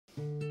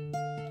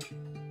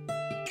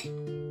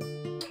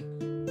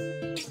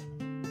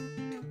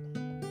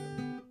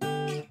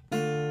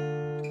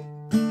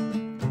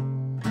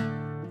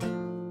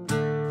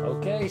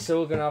so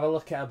we're going to have a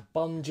look at a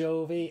Bon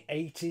Jovi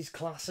 80s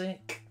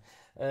classic.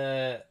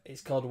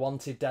 It's called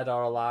Wanted Dead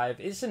or Alive.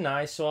 It's a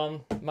nice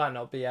one. Might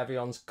not be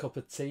everyone's cup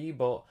of tea,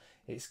 but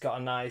it's got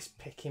a nice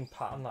picking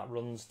pattern that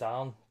runs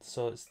down.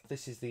 So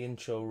this is the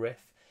intro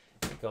riff.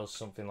 It goes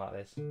something like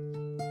this.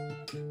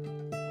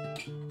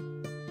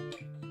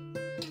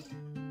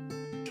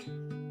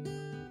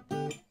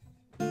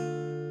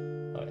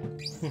 Oh yeah.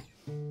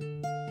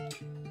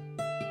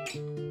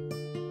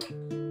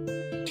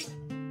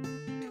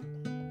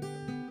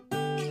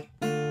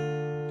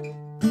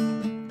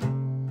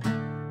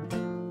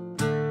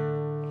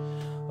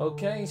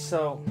 Okay,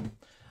 so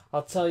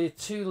I'll tell you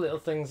two little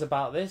things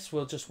about this.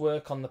 We'll just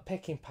work on the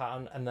picking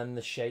pattern and then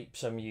the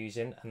shapes I'm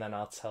using, and then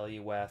I'll tell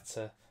you where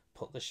to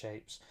put the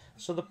shapes.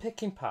 So the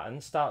picking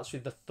pattern starts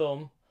with the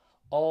thumb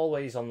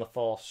always on the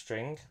 4th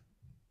string,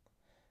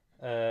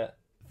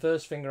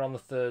 first finger on the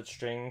 3rd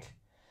string,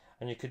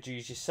 and you could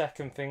use your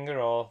 2nd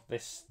finger or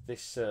this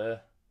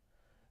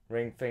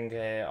ring finger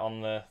here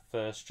on the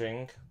 1st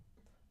string.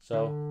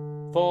 So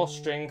 4th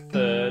string,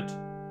 3rd,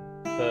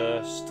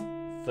 1st,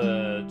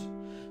 3rd.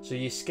 So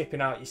you're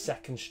skipping out your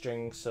 2nd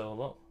string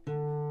solo,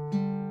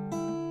 and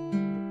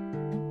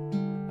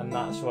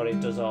that's what it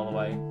does all the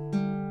way.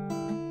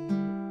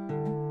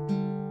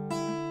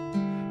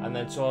 And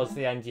then towards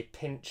the end you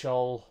pinch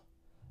all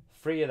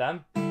 3 of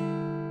them,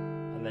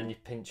 and then you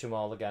pinch them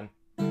all again.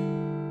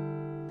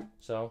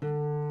 So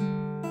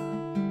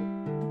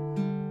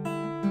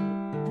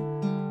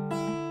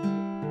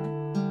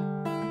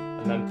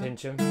and then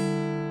pinch them.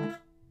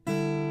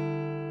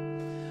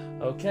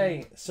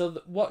 Okay, so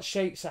what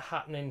shapes are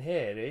happening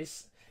here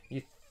is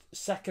your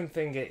 2nd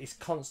finger is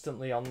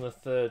constantly on the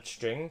 3rd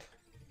string,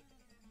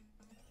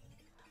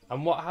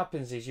 and what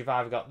happens is you've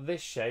either got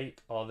this shape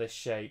or this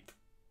shape.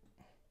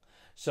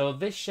 So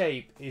this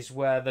shape is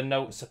where the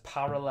notes are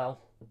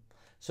parallel.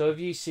 So if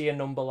you see a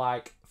number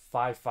like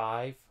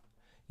 5-5,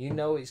 you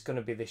know it's going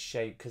to be this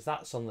shape because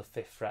that's on the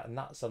 5th fret and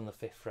that's on the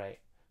 5th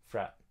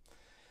fret.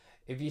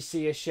 If you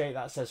see a shape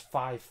that says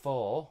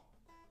 5-4,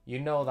 you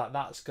know that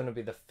that's going to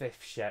be the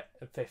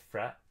 5th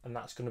fret, and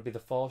that's going to be the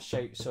 4th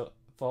shape, so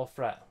 4th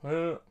fret.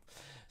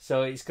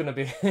 So it's going to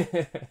be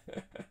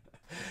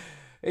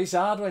it's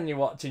hard when you're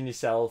watching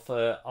yourself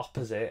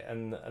opposite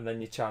and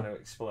then you're trying to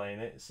explain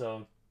it.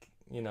 So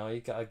you know,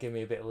 you got to give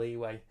me a bit of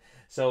leeway.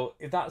 So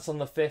if that's on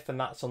the 5th and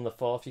that's on the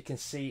 4th, you can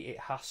see it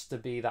has to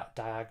be that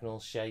diagonal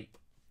shape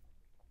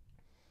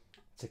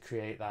to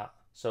create that.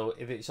 So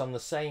if it's on the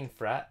same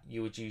fret,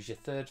 you would use your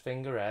 3rd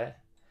finger here,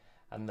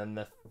 and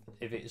then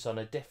if it's on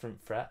a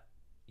different fret,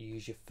 you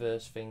use your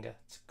 1st finger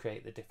to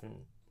create the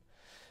different.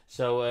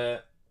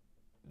 So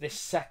this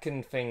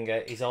 2nd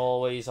finger is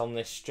always on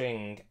this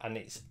string, and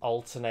it's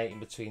alternating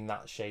between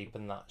that shape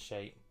and that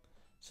shape.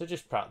 So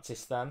just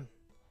practice them,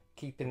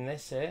 keeping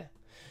this here.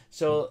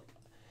 So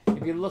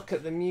if you look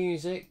at the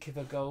music, if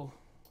I go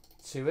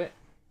to it,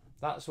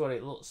 that's what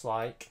it looks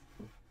like.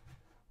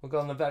 We'll go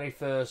on the very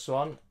first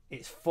one.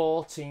 It's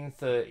 14,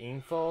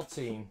 13,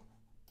 14.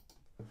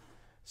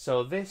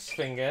 So this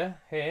finger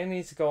here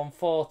needs to go on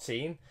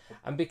 14,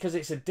 and because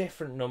it's a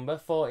different number,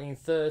 14,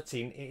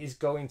 13, it is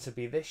going to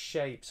be this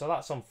shape. So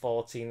that's on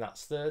 14,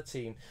 that's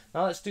 13.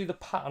 Now let's do the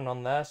pattern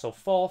on there. So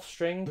 4th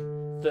string,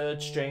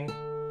 3rd string,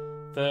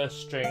 1st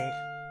string,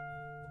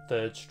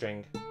 3rd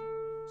string.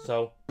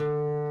 So,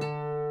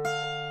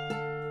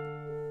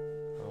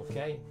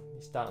 okay,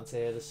 you're starting to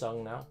hear the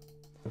song now.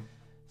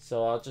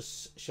 So I'll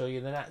just show you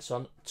the next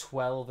one,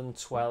 12 and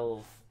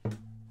 12.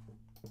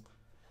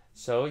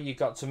 So you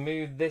got to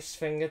move this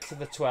finger to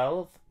the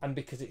 12, and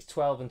because it's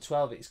 12 and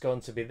 12, it's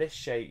going to be this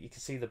shape. You can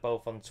see they're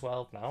both on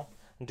 12 now,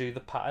 and do the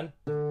pattern.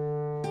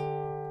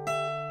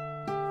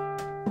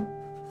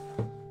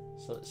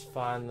 So let's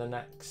find the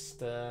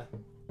next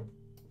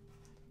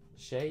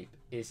shape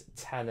is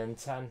 10 and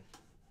 10.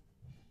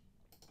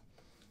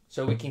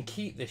 So we can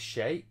keep this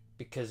shape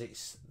because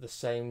it's the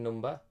same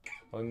number,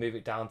 and we move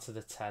it down to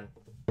the 10.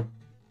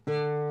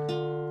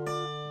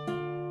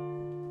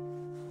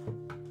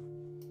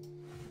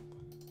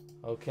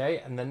 Okay,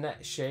 and the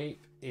next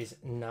shape is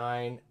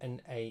 9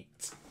 and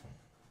 8.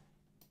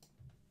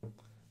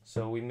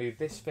 So we move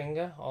this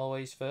finger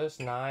always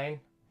first, 9,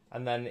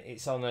 and then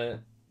it's on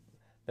the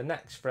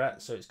next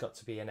fret, so it's got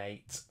to be an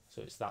 8.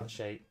 So it's that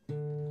shape. So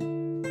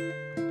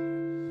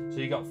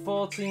you got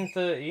 14,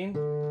 13,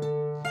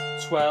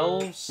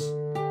 12s,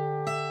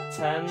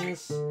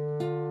 10s,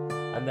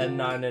 and then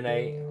 9 and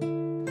 8.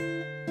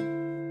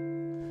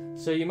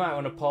 So you might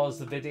want to pause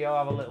the video,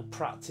 have a little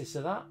practice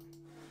of that,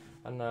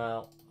 and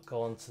I'll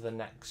go on to the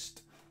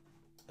next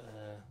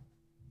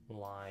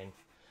line.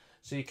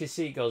 So you can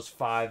see it goes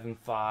 5 and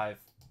 5.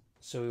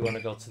 So we want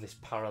to go to this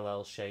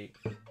parallel shape.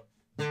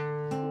 Get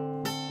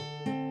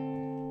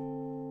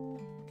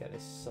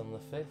this on the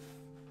 5th.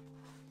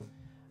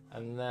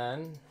 And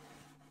then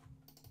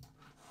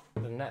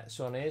the next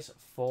one is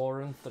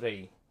 4 and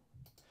 3.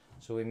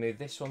 So we move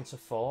this one to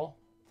 4.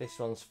 This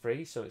one's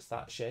 3, so it's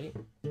that shape.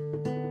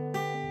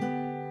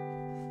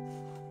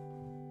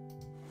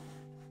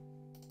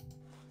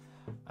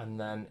 And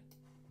then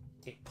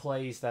it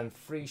plays them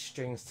 3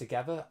 strings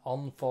together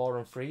on 4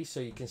 and 3, so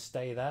you can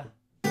stay there.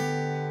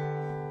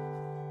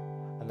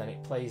 And then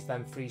it plays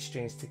them 3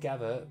 strings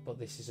together, but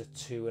this is a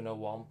 2 and a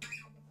 1.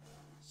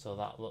 So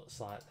that looks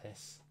like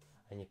this,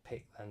 and you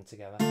pick them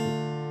together.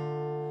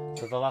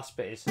 So the last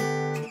bit is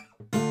 4,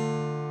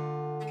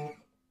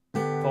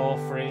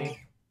 3,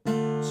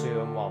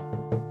 2 and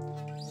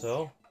 1.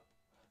 So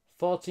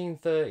 14,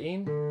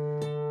 13,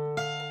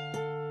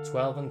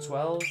 12 and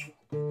 12,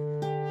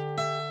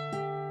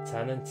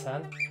 10 and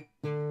 10,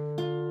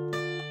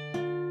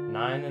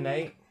 9 and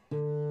 8,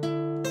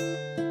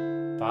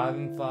 5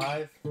 and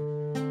 5,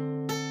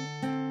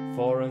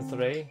 4 and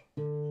 3,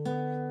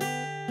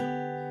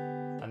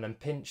 and then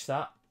pinch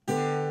that,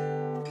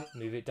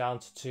 move it down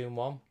to 2 and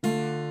 1.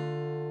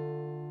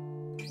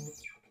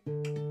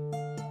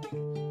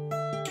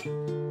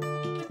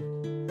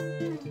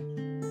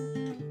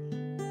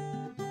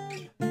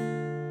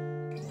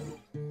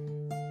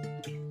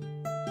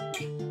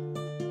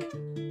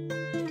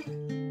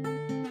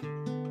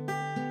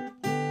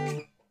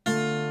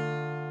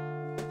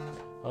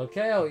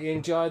 Okay, I hope you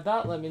enjoyed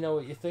that. Let me know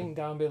what you think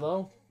down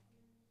below.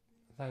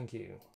 Thank you.